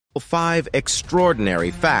5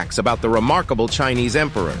 extraordinary facts about the remarkable Chinese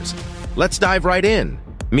emperors. Let's dive right in.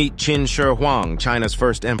 Meet Qin Shi Huang, China's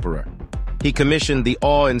first emperor. He commissioned the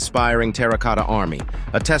awe-inspiring Terracotta Army,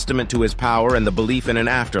 a testament to his power and the belief in an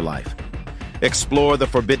afterlife. Explore the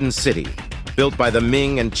Forbidden City, built by the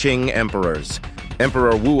Ming and Qing emperors.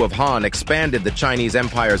 Emperor Wu of Han expanded the Chinese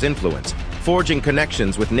empire's influence, forging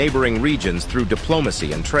connections with neighboring regions through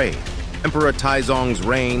diplomacy and trade. Emperor Taizong's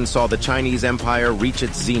reign saw the Chinese empire reach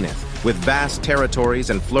its zenith, with vast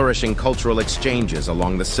territories and flourishing cultural exchanges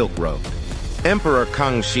along the Silk Road. Emperor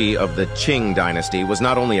Kangxi of the Qing Dynasty was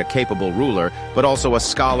not only a capable ruler, but also a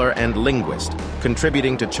scholar and linguist,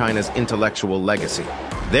 contributing to China's intellectual legacy.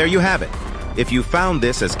 There you have it. If you found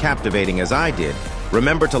this as captivating as I did,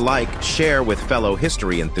 remember to like, share with fellow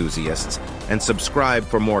history enthusiasts, and subscribe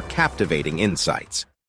for more captivating insights.